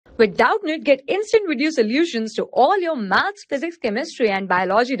With Doubtnut, get instant video solutions to all your maths, physics, chemistry, and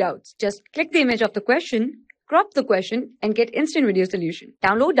biology doubts. Just click the image of the question, crop the question, and get instant video solution.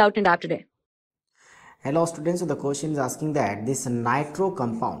 Download Doubtnut app today. Hello students, so the question is asking that this nitro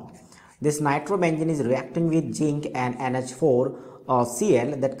compound, this nitrobenzene is reacting with zinc and NH4 or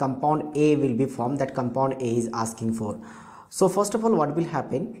Cl, that compound A will be formed, that compound A is asking for. So first of all, what will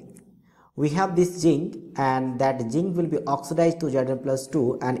happen? We have this zinc and that zinc will be oxidized to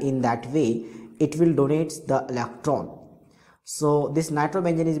Zn+2, and in that way it will donate the electron. So this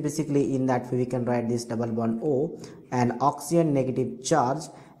nitrobenzene is basically, in that way we can write this double bond O and oxygen negative charge,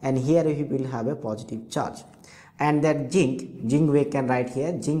 and here we will have a positive charge. And that zinc we can write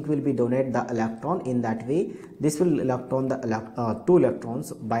here, zinc will be donate the electron. In that way this will electron the two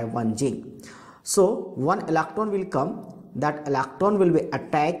electrons by one zinc. So one electron will come, that electron will be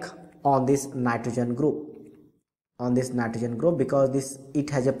attack on this nitrogen group, because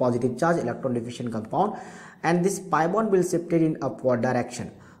it has a positive charge, electron deficient compound, and this pi bond will shift it in upward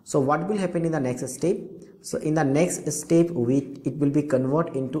direction. So what will happen in the next step? So in the next step it will be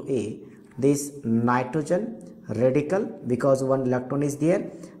convert into this nitrogen radical, because one electron is there,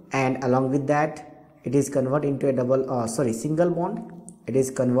 and along with that it is converted into a single bond. It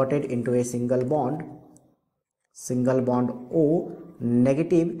is converted into a single bond O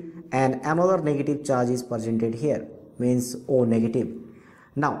negative, and another negative charge is presented here, means O negative.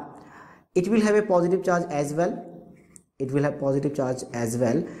 Now it will have a positive charge as well. In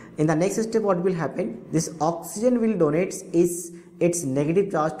the next step, what will happen? This oxygen will donate its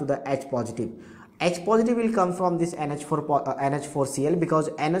negative charge to the H positive. H positive will come from this NH4Cl, because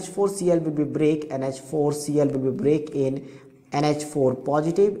NH4Cl will be break, NH4Cl will be break in NH4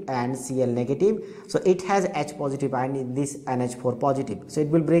 positive and Cl negative. So it has H positive and in this NH4 positive. So it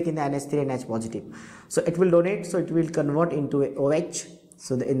will break in the NH3 and H positive. So it will donate, so it will convert into a OH.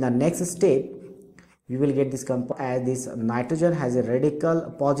 So in the next step, we will get this compound as this nitrogen has a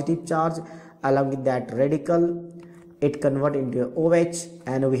radical positive charge. Along with that radical, it convert into a OH,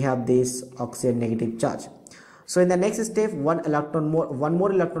 and we have this oxygen negative charge. So in the next step, one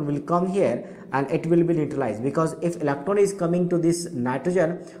more electron will come here, and it will be neutralized, because if electron is coming to this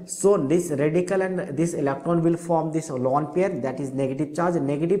nitrogen, so this radical and this electron will form this lone pair, that is negative charge.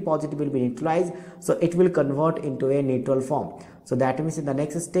 Negative positive will be neutralized, so it will convert into a neutral form. So that means in the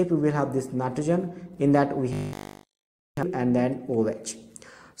next step we will have this nitrogen, in that we have and then OH.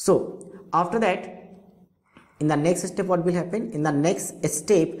 So after that, in the next step what will happen? In the next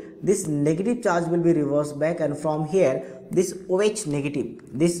step, this negative charge will be reversed back, and from here this OH negative,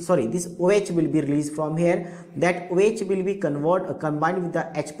 this OH will be released from here. That OH will be combined with the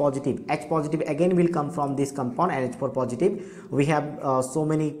H positive. H positive again will come from this compound NH4 positive. We have so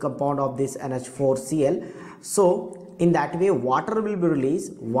many compound of this NH4Cl. So in that way water will be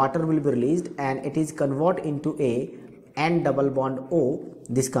released, and it is converted into a N double bond O,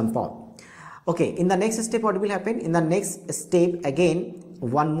 this compound. Okay, in the next step what will happen? In the next step again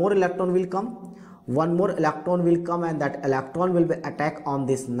one more electron will come, and that electron will be attack on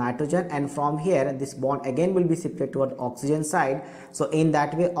this nitrogen, and from here this bond again will be shifted toward oxygen side. So in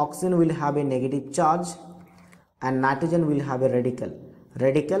that way oxygen will have a negative charge and nitrogen will have a radical,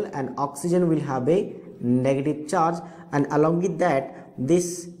 and oxygen will have a negative charge, and along with that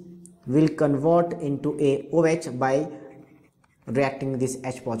this will convert into a OH by reacting this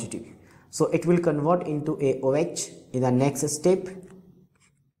H positive. So it will convert into a OH in the next step,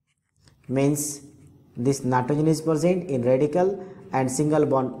 means this nitrogen is present in radical and single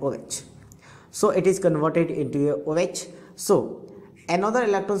bond OH. So it is converted into a OH. So another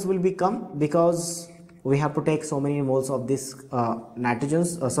electrons will become, because we have to take so many moles of this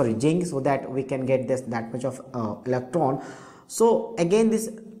zinc, so that we can get that much of electron. So again this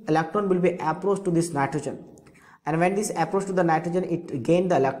electron will be approached to this nitrogen, and when this approach to the nitrogen, it gain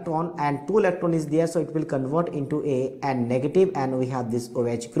the electron, and two electron is there, so it will convert into a N negative, and we have this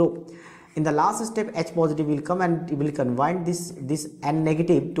OH group. In the last step H positive will come, and it will combine this N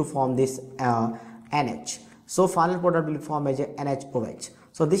negative to form this NH. So final product will form as a NHOH.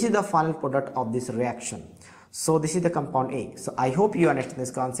 So this is the final product of this reaction. So this is the compound A. So I hope you understand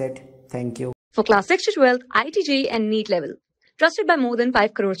this concept. Thank you. For class 6 to 12, IIT JEE and NEET level. Trusted by more than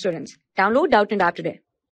 5 crore students. Download Doubtnut app today.